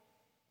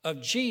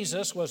of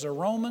Jesus was a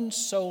Roman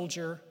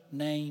soldier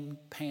named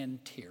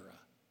Pantera.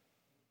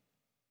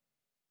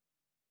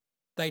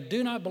 They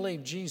do not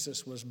believe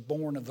Jesus was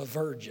born of a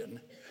virgin.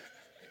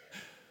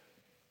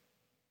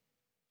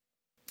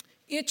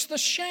 It's the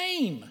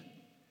shame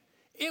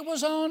It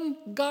was on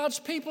God's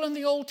people in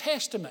the Old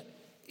Testament.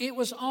 It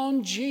was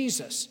on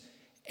Jesus.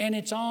 And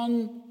it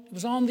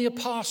was on the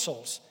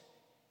apostles.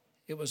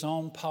 It was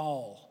on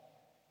Paul.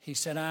 He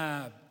said,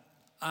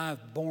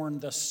 I've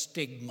borne the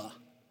stigma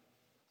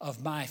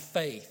of my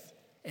faith,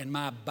 and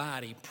my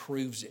body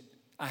proves it.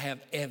 I have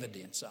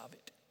evidence of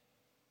it.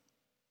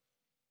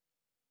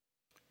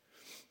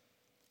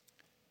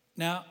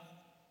 Now,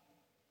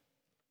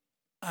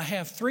 I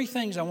have three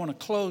things I want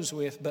to close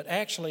with, but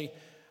actually,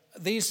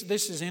 this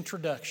is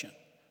introduction.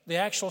 The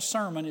actual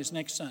sermon is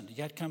next Sunday. You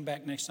got to come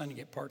back next Sunday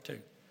to get part 2.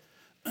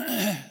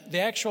 The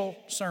actual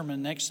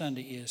sermon next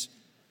Sunday is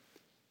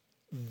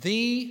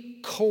the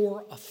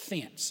core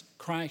offense,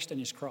 Christ and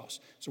his cross.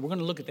 So we're going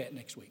to look at that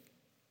next week.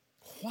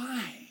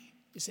 Why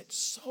is it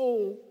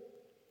so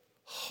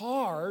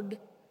hard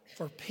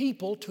for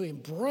people to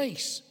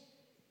embrace?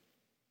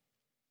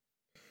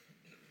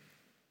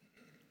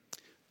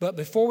 But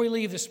before we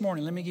leave this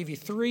morning, let me give you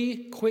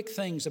 3 quick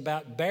things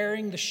about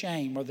bearing the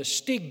shame or the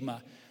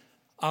stigma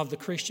of the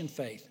Christian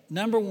faith.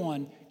 Number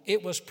 1,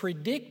 it was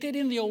predicted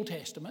in the Old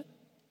Testament.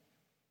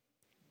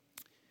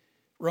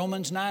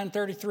 Romans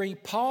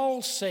 9:33,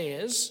 Paul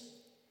says,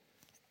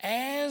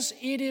 as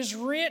it is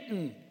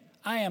written,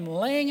 I am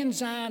laying in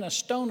Zion a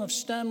stone of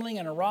stumbling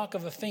and a rock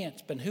of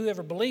offense, but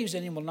whoever believes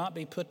in him will not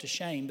be put to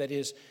shame. That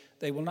is,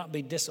 they will not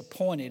be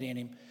disappointed in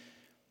him.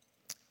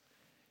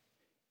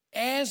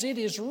 As it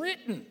is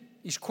written,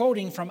 he's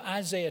quoting from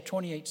Isaiah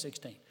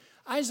 28:16.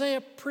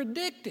 Isaiah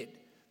predicted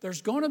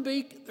there's going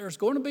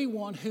to be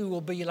one who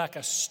will be like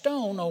a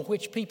stone on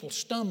which people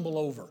stumble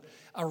over,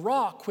 a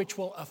rock which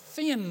will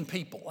offend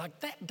people. Like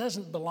that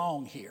doesn't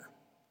belong here.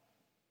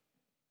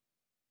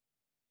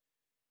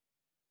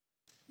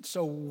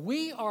 So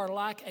we are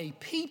like a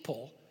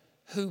people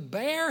who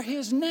bear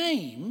his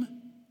name.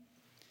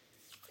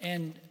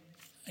 And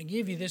I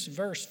give you this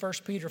verse,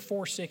 1 Peter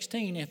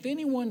 4:16. If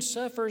anyone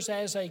suffers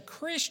as a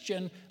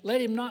Christian,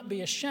 let him not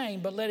be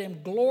ashamed, but let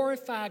him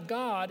glorify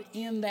God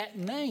in that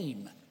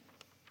name.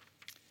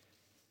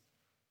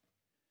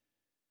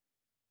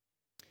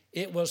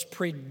 It was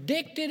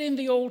predicted in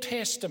the Old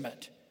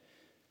Testament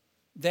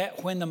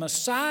that when the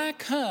Messiah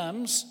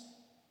comes,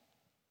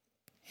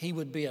 he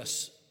would be a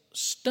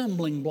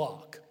stumbling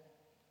block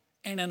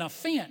and an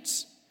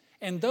offense.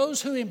 And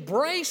those who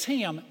embrace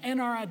him and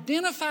are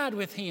identified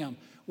with him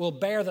will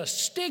bear the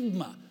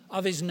stigma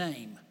of his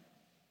name.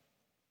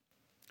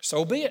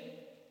 So be it.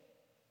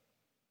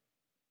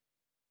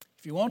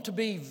 If you want to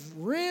be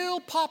real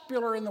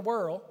popular in the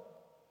world,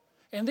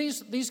 and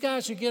these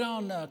guys who get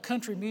on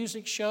country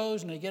music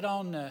shows and they get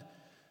on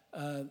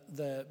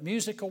the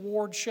music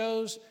award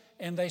shows,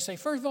 and they say,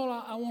 first of all,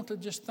 I want to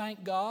just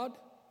thank God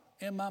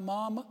and my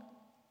mama.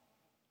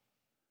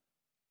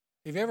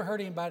 Have you ever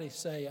heard anybody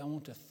say, I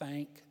want to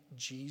thank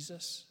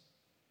Jesus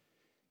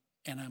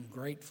and I'm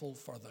grateful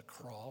for the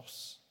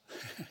cross?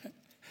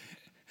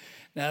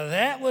 Now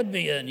that would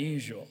be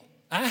unusual.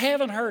 I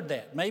haven't heard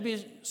that.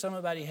 Maybe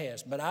somebody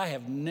has, but I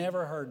have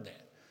never heard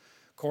that.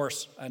 Of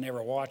course, I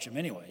never watch them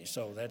anyway,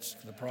 so that's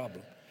the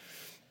problem.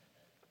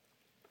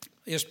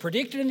 It's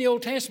predicted in the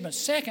Old Testament.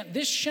 Second,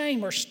 this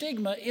shame or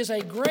stigma is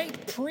a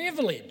great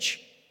privilege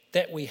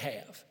that we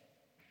have.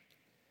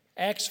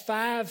 Acts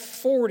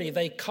 5:40,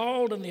 they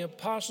called on the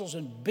apostles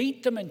and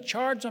beat them and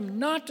charged them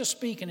not to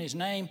speak in his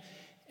name,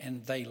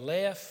 and they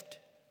left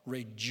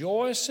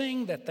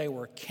rejoicing that they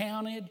were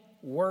counted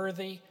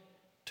worthy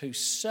to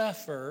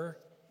suffer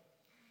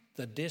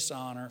the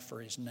dishonor for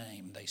his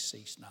name. They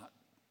ceased not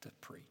to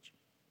preach.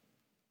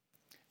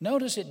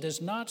 Notice it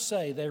does not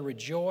say they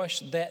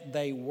rejoiced that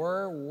they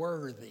were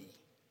worthy. It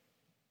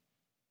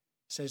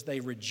says they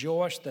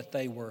rejoiced that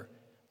they were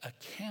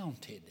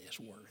accounted as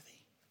worthy.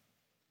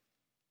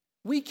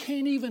 We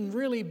can't even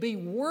really be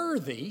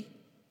worthy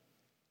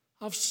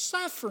of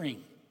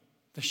suffering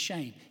the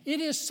shame. It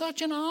is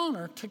such an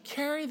honor to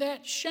carry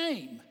that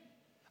shame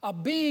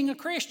of being a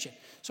Christian.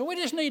 So we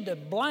just need to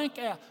blank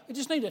out. We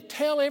just need to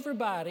tell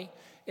everybody,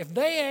 if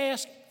they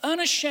ask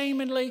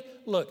unashamedly,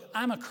 look,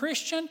 I'm a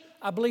Christian.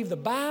 I believe the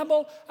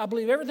Bible. I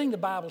believe everything the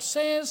Bible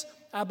says.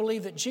 I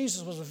believe that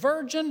Jesus was a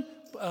virgin.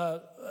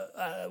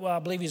 I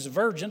believe he's a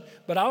virgin,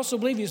 but I also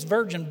believe he's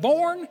virgin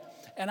born.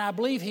 And I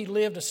believe he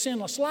lived a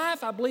sinless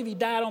life. I believe he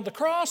died on the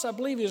cross. I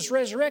believe he was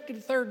resurrected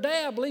the third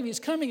day. I believe he's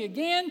coming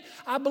again.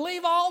 I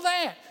believe all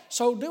that.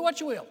 So do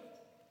what you will.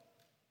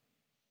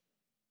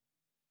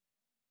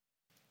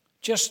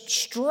 Just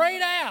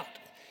straight out.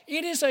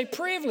 It is a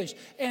privilege.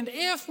 And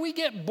if we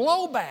get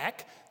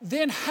blowback,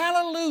 then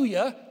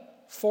hallelujah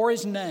for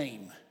his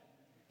name.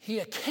 He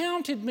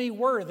accounted me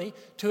worthy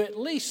to at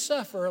least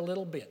suffer a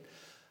little bit.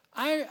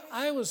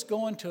 I was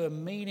going to a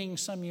meeting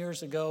some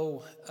years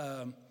ago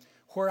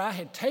where I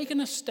had taken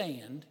a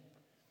stand.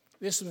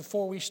 This is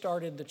before we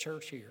started the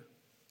church here,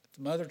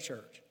 the Mother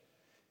Church.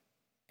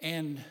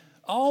 And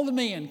all the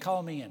men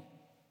called me in.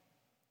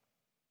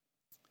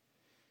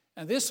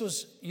 And this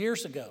was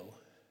years ago.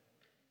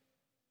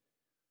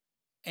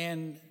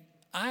 And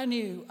I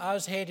knew I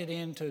was headed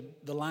into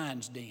the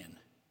lion's den.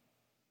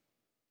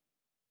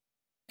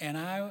 And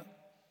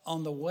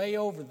on the way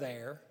over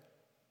there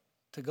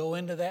to go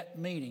into that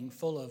meeting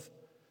full of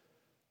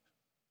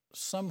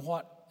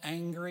somewhat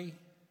angry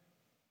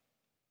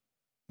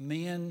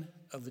men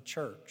of the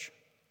church,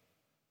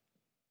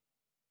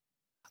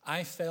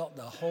 I felt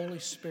the Holy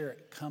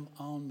Spirit come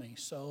on me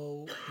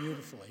so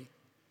beautifully.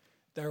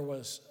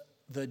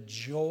 The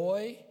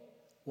joy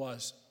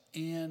was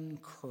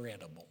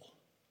incredible.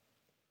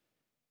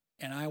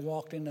 And I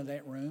walked into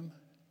that room,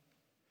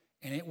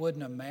 and it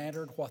wouldn't have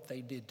mattered what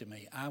they did to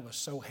me. I was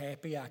so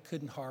happy I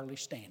couldn't hardly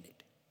stand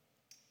it.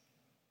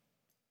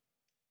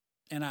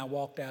 And I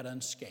walked out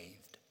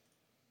unscathed.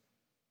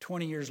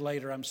 20 years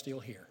later, I'm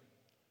still here.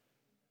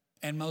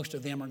 And most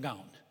of them are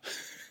gone.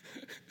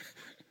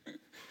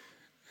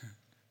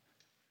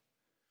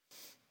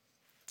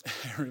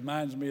 It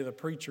reminds me of the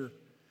preacher.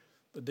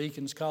 The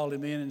deacons called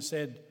him in and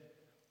said,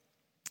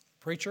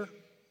 "Preacher,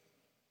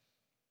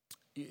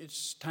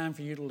 it's time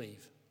for you to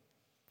leave."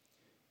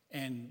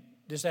 And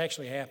this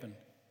actually happened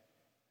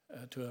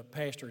to a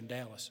pastor in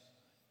Dallas.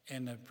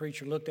 And the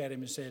preacher looked at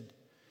him and said,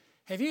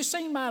 "Have you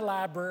seen my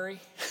library?"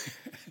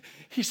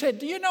 He said,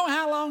 "Do you know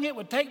how long it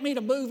would take me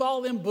to move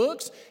all them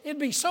books? It'd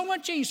be so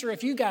much easier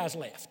if you guys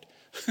left."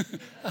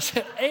 I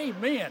said,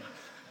 "Amen."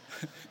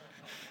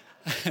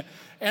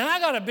 And I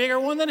got a bigger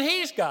one than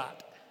he's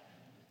got.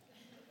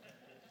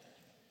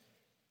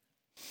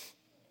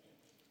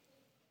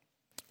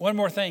 One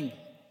more thing.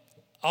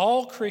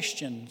 All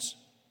Christians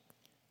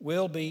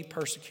will be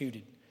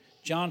persecuted.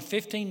 John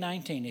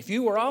 15:19. If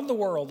you were of the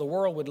world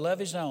would love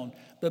his own.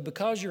 But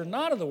because you're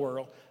not of the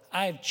world,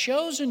 I have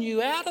chosen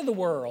you out of the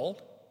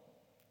world.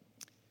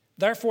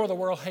 Therefore, the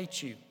world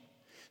hates you.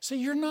 See,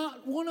 you're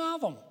not one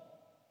of them.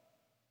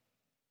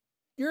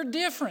 You're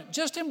different.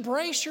 Just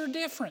embrace your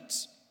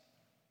difference.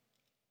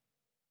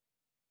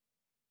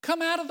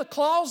 Come out of the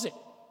closet.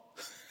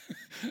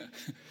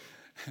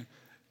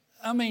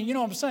 I mean, you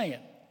know what I'm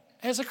saying?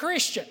 As a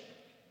Christian.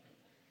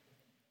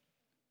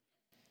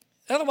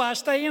 Otherwise,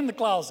 stay in the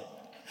closet.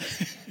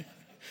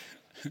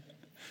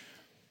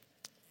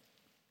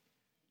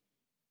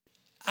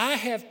 I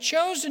have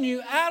chosen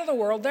you out of the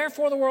world,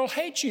 therefore the world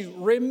hates you.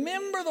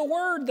 Remember the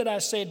word that I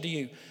said to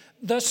you.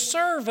 The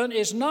servant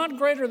is not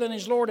greater than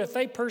his Lord. If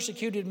they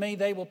persecuted me,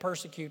 they will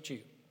persecute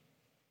you.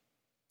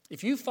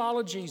 If you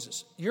follow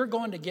Jesus, you're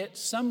going to get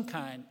some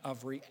kind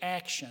of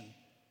reaction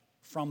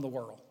from the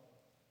world.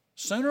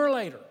 Sooner or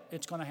later,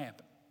 it's going to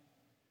happen.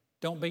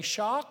 Don't be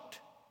shocked.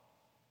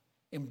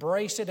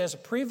 Embrace it as a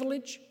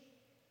privilege.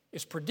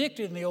 It's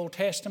predicted in the Old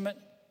Testament,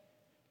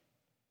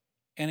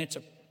 and it's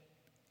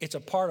a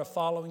part of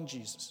following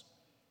Jesus.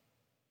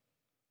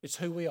 It's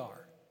who we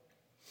are.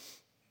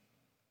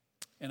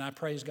 And I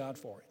praise God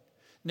for it.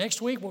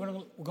 Next week, we're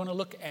going to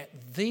look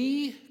at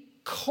the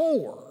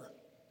core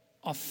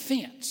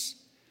offense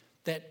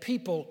that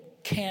people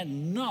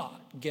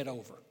cannot get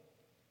over.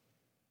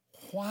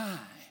 Why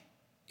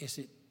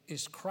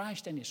is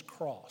Christ and his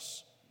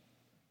cross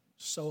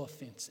so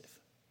offensive?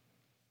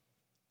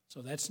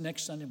 So that's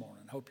next Sunday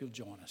morning. Hope you'll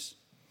join us.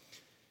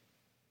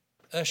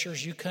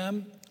 Ushers, you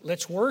come.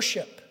 Let's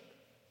worship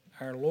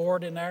our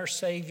Lord and our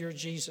Savior,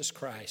 Jesus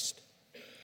Christ.